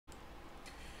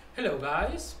Hello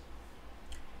guys,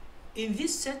 in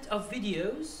this set of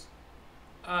videos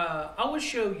I will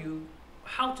show you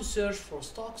how to search for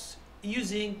stocks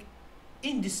using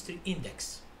industry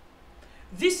index.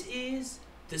 This is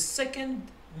the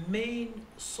second main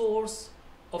source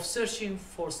of searching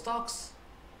for stocks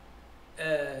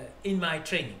in my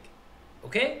training.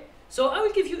 Okay, so I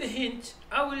will give you a hint.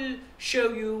 I will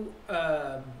show you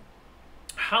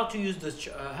how to use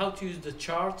the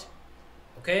chart,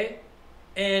 okay,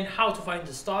 and how to find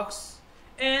the stocks,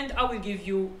 and I will give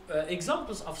you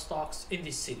examples of stocks in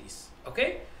this series.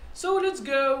 Okay, so let's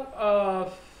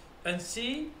go and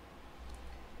see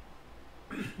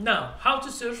now how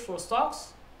to search for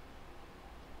stocks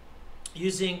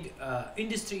using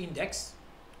industry index.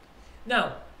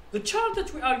 Now the chart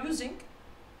that we are using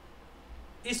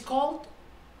is called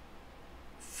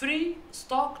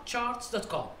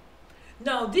freestockcharts.com.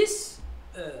 Now this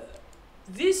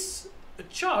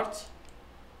chart,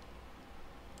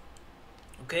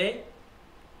 okay,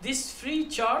 this free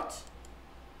chart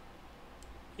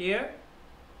here,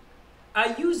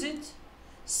 I use it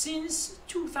since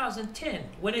 2010.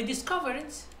 When I discovered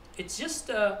it, it's just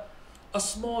a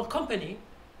small company,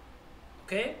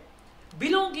 okay,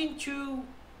 belonging to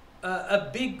a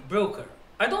big broker.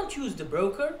 I don't use the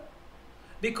broker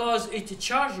because it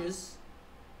charges,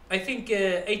 I think,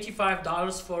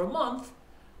 $85 for a month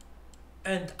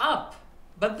and up.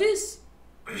 But this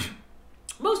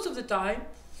most of the time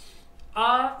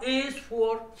is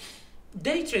for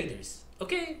day traders,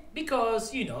 okay,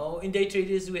 because you know in day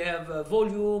traders we have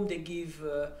volume. They give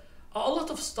a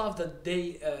lot of stuff that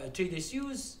day traders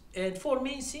use, and for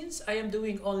me, since I am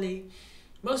doing only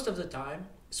most of the time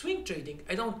swing trading,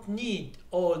 I don't need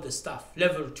all the stuff,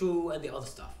 level 2 and the other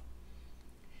stuff.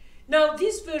 Now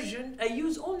this version I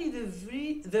use only the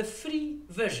free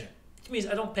version. It means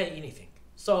I don't pay anything.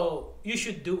 So you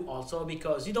should do also,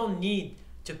 because you don't need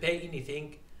to pay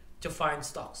anything to find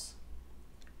stocks.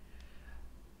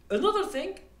 Another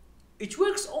thing, it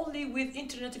works only with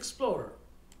Internet Explorer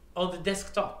on the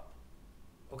desktop,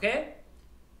 okay?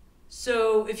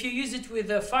 So if you use it with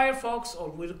Firefox or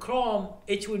with Chrome,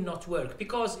 it will not work,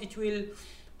 because it will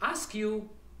ask you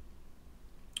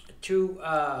to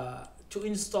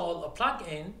install a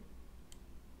plugin.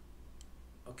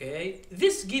 Okay,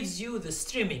 this gives you the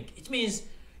streaming. It means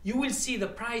you will see the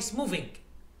price moving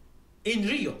in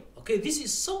real. Okay, this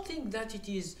is something that it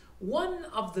is one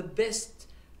of the best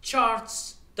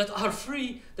charts that are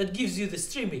free, that gives you the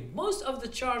streaming. Most of the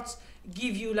charts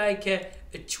give you like a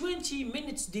 20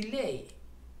 minutes delay.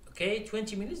 Okay,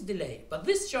 20 minutes delay. But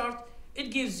this chart,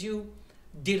 it gives you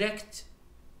direct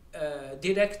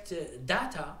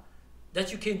data that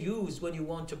you can use when you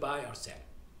want to buy or sell.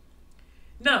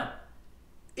 Now,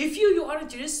 if you are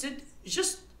interested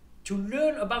just to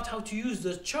learn about how to use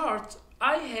the chart,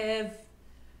 I have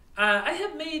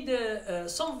made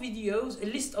some videos, a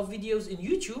list of videos in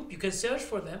YouTube. You can search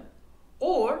for them,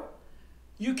 or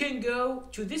you can go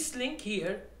to this link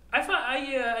here.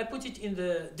 I put it in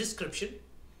the description.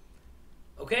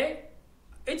 Okay,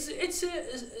 it's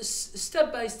a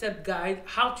step-by-step guide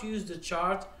how to use the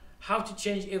chart, how to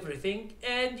change everything,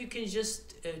 and you can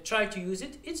just try to use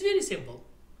it. It's very simple.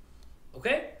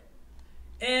 Okay,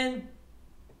 and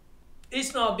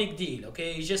it's not a big deal.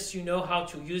 Okay, it's just you know how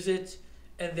to use it,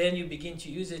 and then you begin to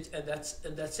use it, and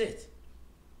that's it.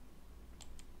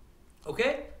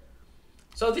 Okay,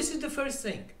 so this is the first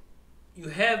thing. You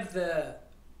have the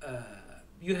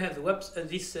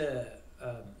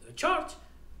chart.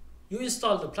 You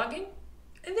install the plugin,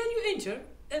 and then you enter,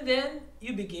 and then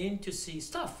you begin to see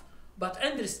stuff. But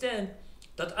understand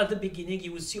that at the beginning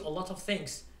you will see a lot of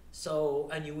things. So,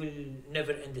 and you will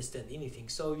never understand anything.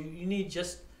 So you need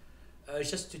just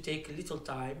to take a little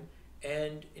time,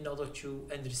 and in order to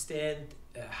understand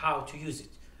how to use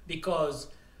it, because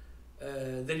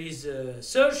there is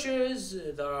searches,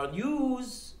 there are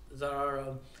news, there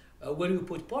are where you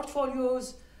put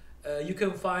portfolios. You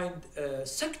can find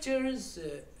sectors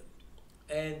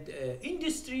and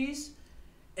industries,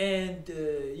 and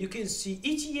you can see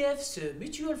ETFs,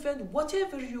 mutual fund,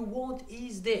 whatever you want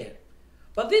is there.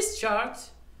 But this chart,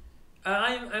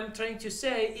 I'm trying to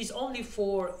say, is only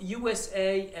for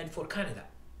USA and for Canada.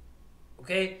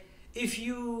 Okay, if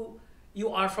you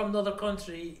are from another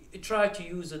country, try to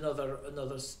use another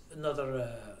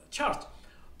chart.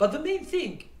 But the main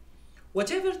thing,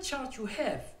 whatever chart you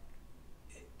have,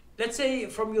 let's say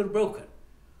from your broker,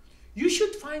 you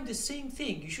should find the same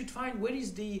thing. You should find where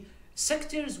is the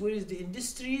sectors, where is the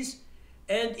industries,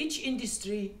 and each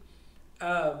industry.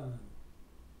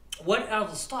 What are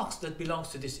the stocks that belongs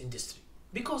to this industry?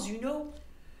 Because you know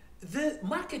the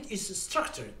market is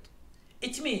structured.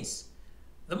 It means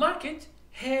the market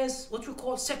has what we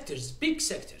call sectors, big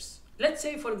sectors. Let's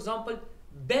say, for example,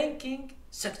 banking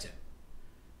sector.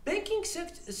 Banking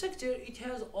sector, it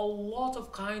has a lot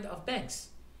of kind of banks.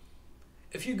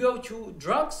 If you go to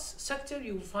drugs sector,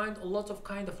 you will find a lot of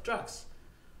kind of drugs.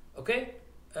 Okay,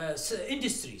 so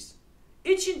industries.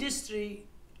 Each industry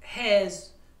has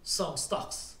some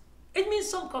stocks. It means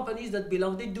some companies that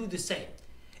belong, they do the same.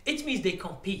 It means they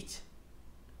compete.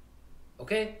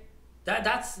 Okay,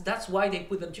 that's why they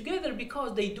put them together,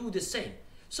 because they do the same.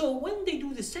 So when they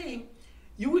do the same,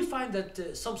 you will find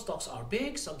that some stocks are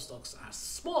big, some stocks are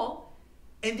small,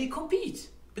 and they compete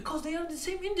because they are in the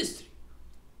same industry.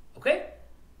 Okay?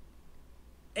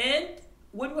 And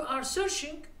when we are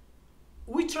searching,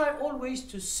 we try always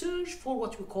to search for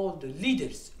what we call the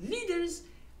leaders. Leaders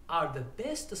are the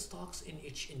best stocks in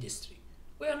each industry.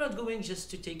 We are not going just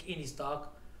to take any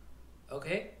stock.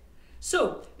 Okay?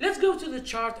 So let's go to the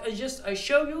chart. I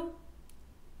show you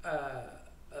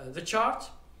the chart,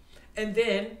 and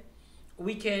then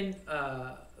we can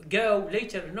go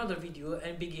later in another video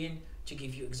and begin to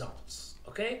give you examples.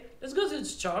 Okay, let's go to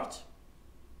this chart.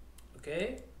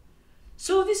 Okay,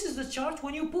 so this is the chart.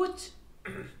 When you put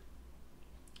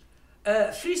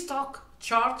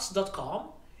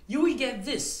freestockcharts.com, you will get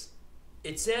this.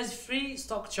 It says free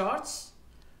stock charts,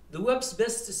 the web's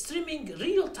best streaming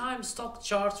real-time stock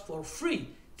charts for free.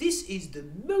 This is the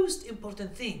most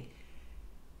important thing.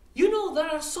 You know, there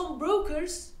are some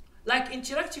brokers, like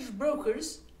interactive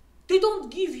brokers, they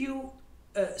don't give you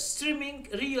streaming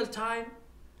real-time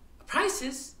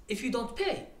prices if you don't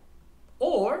pay,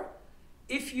 or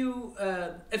if you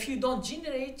don't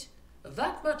generate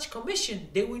that much commission,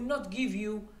 they will not give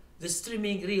you the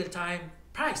streaming real-time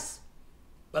price.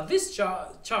 But this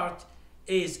chart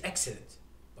is excellent.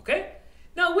 Okay,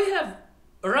 now we have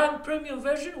run premium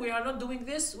version. We are not doing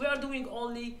this. We are doing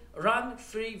only run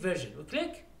free version. We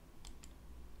click,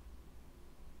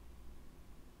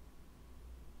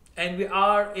 and we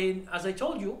are in, as I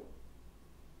told you,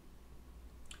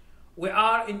 we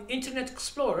are in Internet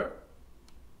Explorer.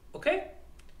 Okay,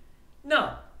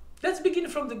 now let's begin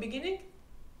from the beginning.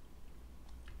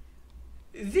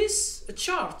 This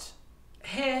chart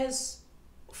has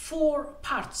 4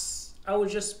 parts. I will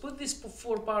just put these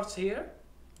 4 parts here.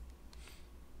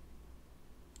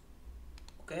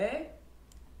 Okay,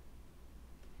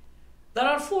 there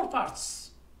are 4 parts.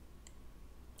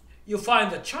 You find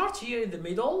the chart here in the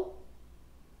middle.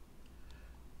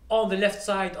 On the left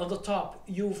side, on the top,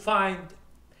 you find,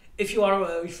 if you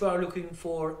are looking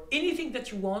for anything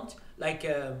that you want, like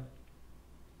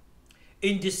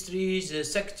industries,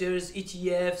 sectors,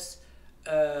 ETFs,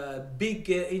 big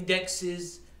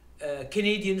indexes,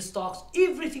 Canadian stocks,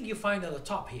 everything you find on the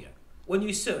top here when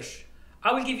you search.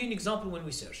 I will give you an example when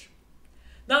we search.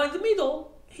 Now in the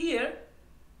middle here,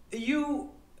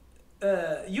 you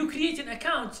create an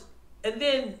account, and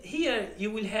then here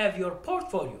you will have your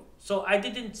portfolio. So I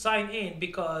didn't sign in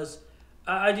because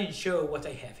I didn't show what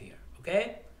I have here.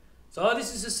 Okay, so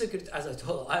this is a secret, as I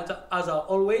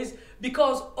always,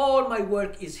 because all my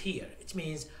work is here. It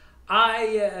means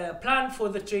I plan for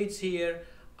the trades here,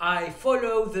 I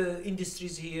follow the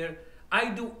industries here,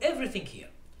 I do everything here.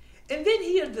 And then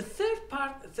here, the third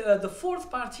part, the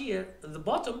fourth part here at the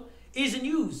bottom is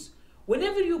news.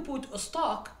 Whenever you put a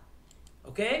stock,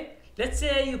 okay, let's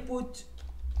say you put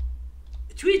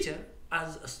Twitter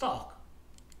as a stock,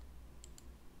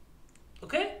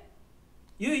 okay,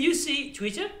 you see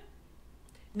Twitter.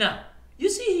 Now you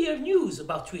see here news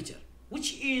about Twitter,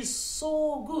 which is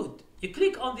so good. You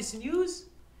click on this news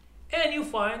and you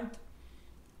find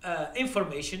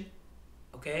information.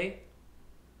 Okay,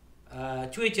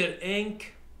 Twitter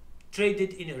Inc.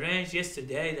 traded in a range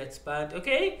yesterday that's banned.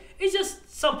 Okay, it's just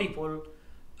some people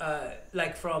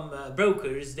like from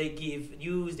brokers, they give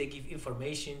news, they give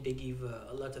information, they give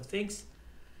a lot of things.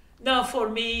 Now for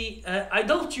me, I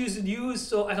don't use news,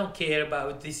 so I don't care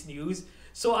about this news.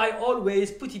 So I always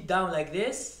put it down like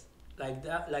this, like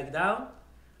that, like down.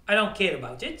 I don't care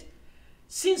about it.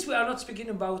 Since we are not speaking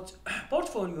about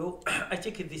portfolio, I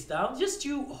take this down. Just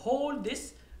you hold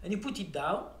this and you put it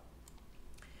down.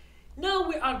 Now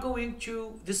we are going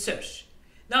to the search.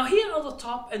 Now here on the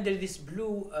top under this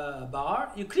blue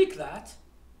bar, you click that,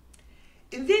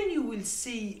 and then you will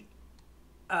see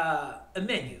a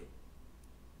menu.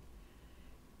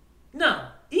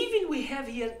 Now, even we have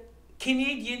here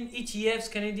Canadian ETFs,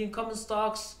 Canadian common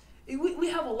stocks. We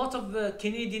have a lot of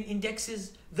Canadian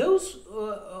indexes. Those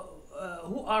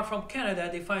who are from Canada,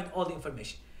 they find all the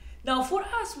information. Now for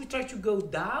us, we try to go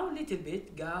down a little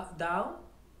bit, down,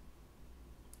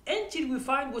 until we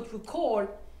find what we call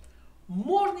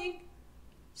Morning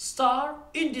Star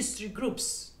Industry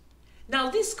Groups. Now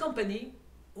this company,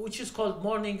 which is called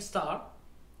Morningstar,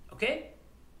 okay,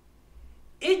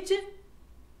 it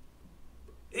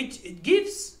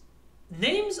gives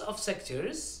names of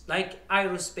sectors like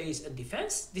aerospace and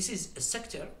defense. This is a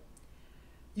sector.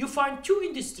 You find two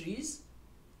industries: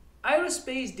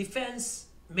 aerospace defense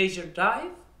major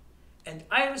drive and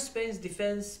aerospace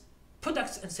defense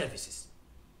products and services.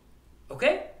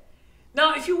 Okay?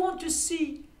 Now if you want to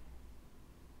see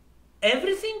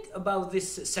everything about this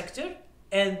sector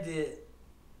and the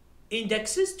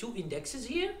indexes, two indexes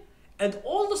here, and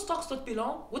all the stocks that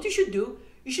belong, what you should do,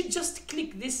 you should just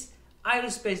click this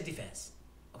aerospace defense.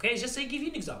 Okay, just to give you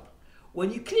an example.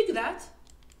 When you click that,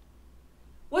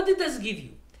 what it does give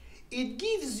you? It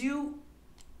gives you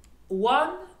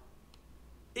one,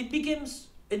 it begins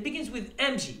with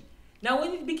MG. Now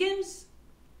when it begins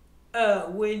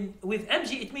with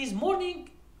MG, it means Morning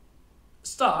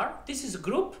Star. This is a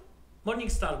group,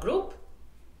 Morningstar Group,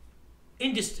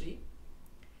 industry,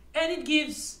 and it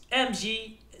gives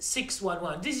MG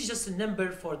 611. This is just a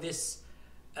number for this,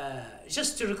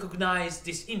 just to recognize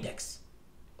this index.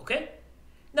 Okay?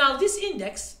 Now this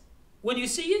index, when you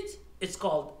see it, it's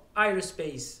called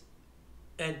Aerospace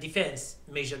and Defense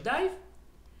Major Dive.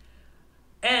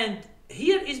 And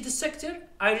here is the sector,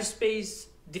 Aerospace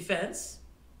Defense.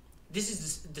 This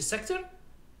is the sector.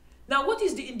 Now what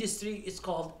is the industry? It's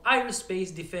called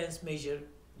Aerospace Defense Major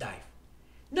Dive.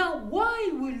 Now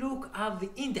why we look at the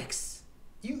index?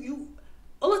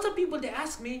 A lot of people, they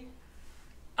ask me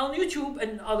on YouTube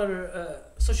and other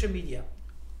social media,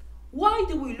 why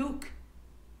do we look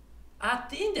at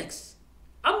the index?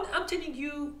 I'm telling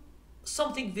you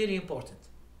something very important.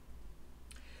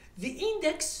 The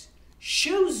index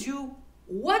shows you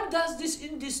what does this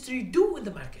industry do in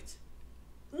the market.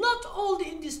 Not all the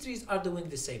industries are doing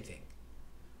the same thing.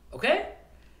 Okay?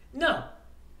 Now,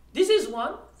 this is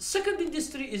one. Second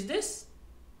industry is this.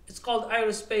 It's called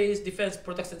Aerospace Defense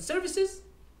Products and Services.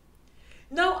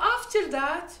 Now, after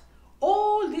that,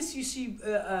 all this you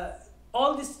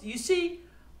see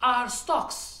are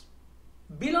stocks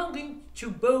belonging to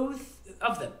both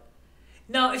of them.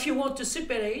 Now, if you want to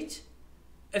separate,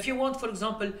 if you want, for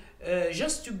example,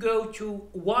 just to go to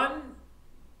one,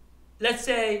 let's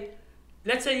say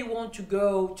you want to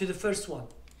go to the first one,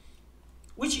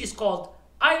 which is called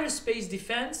Aerospace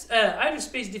Defense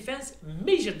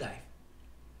Major Dive.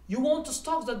 You want the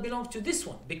stocks that belong to this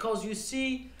one because you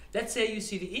see, let's say you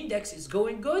see the index is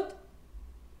going good.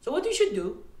 So what you should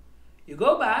do, you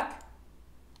go back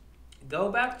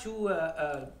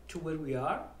to where we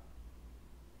are.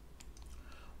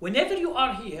 Whenever you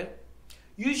are here,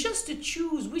 you just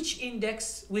choose which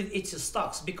index with its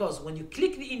stocks, because when you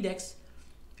click the index,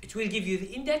 it will give you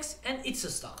the index and its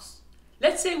stocks.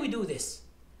 Let's say we do this.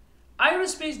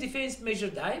 Aerospace Defense Major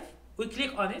Dive. We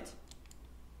click on it.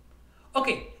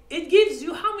 Okay, it gives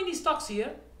you how many stocks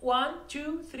here? 1,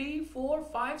 2, 3, 4,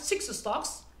 5, 6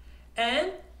 stocks.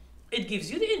 And it gives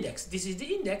you the index. This is the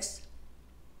index.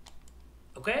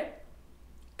 Okay?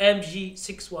 MG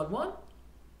 611.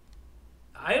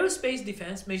 Aerospace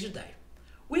Defense Major Dive.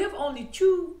 We have only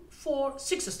 2, 4,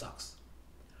 6 stocks.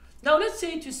 Now let's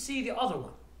say to see the other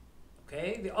one.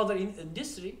 Okay, the other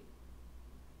industry.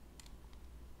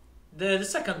 The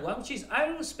second one, which is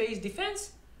Aerospace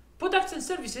Defense Products and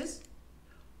Services.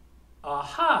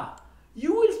 Aha!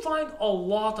 You will find a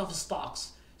lot of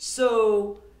stocks.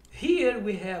 So here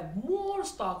we have more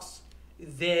stocks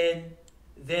than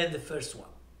the first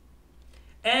one.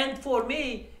 And for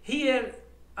me, here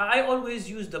I always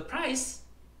use the price.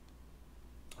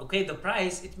 Okay, the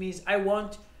price, it means I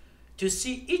want to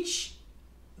see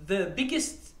the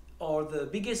biggest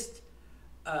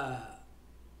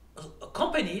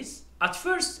companies at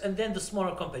first and then the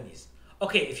smaller companies.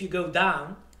 Okay, if you go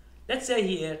down, let's say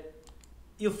here,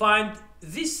 you find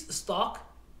this stock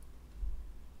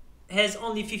has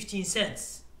only 15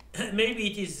 cents. Maybe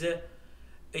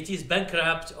it is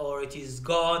bankrupt or it is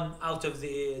gone out of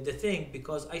the thing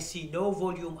because I see no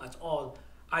volume at all.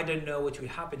 I don't know what will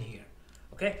happen here.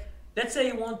 Okay, let's say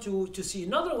you want to see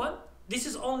another one. This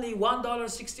is only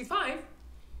 $1.65.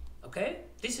 Okay,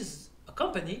 this is a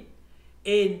company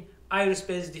in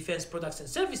Aerospace Defense Products and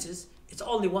Services. It's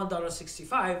only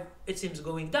 $1.65. It seems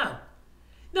going down.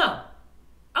 Now,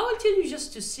 I will tell you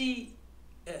just to see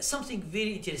something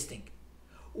very interesting.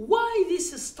 Why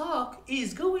this stock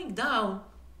is going down,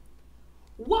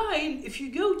 while if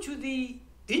you go to the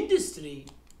industry,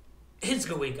 it's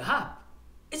going up.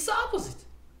 It's the opposite.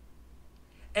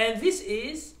 And this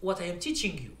is what I am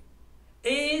teaching you,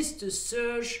 is to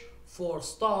search for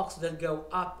stocks that go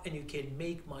up and you can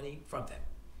make money from them.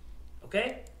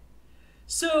 Okay?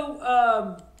 So,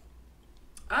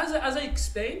 as I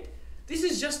explained, This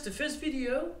is just the first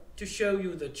video to show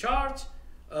you the chart,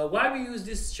 why we use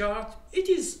this chart. It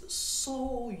is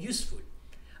so useful.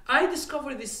 I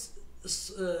discovered this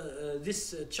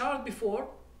chart before.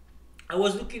 I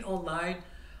was looking online.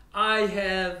 I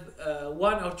have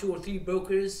 1 or 2 or 3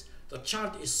 brokers. The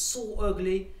chart is so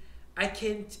ugly. I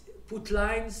can't put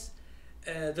lines.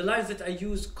 The lines that I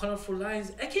use, colorful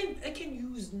lines, I can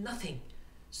use nothing.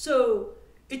 So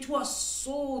it was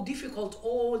so difficult,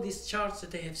 all these charts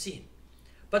that I have seen.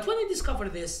 But when I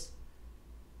discovered this,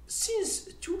 since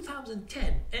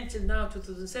 2010 until now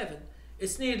 2007,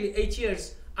 it's nearly 8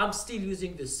 years, I'm still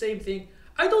using the same thing.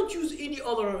 I don't use any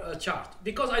other chart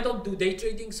because I don't do day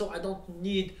trading, so I don't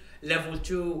need level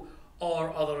 2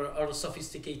 or other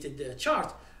sophisticated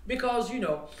chart, because you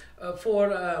know,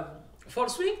 for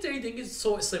swing trading it's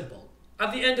so simple.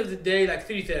 At the end of the day, like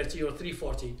 330 or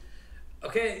 340,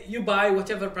 okay, you buy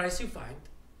whatever price you find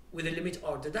with a limit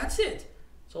order, that's it.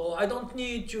 So I don't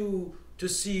need to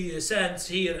see cents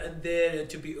here and there and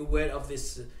to be aware of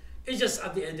this. It's just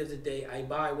at the end of the day, I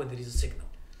buy when there is a signal.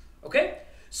 Okay,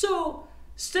 so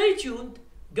stay tuned,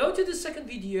 go to the second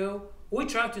video. We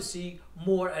try to see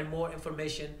more and more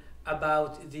information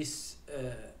about this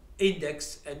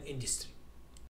index and industry.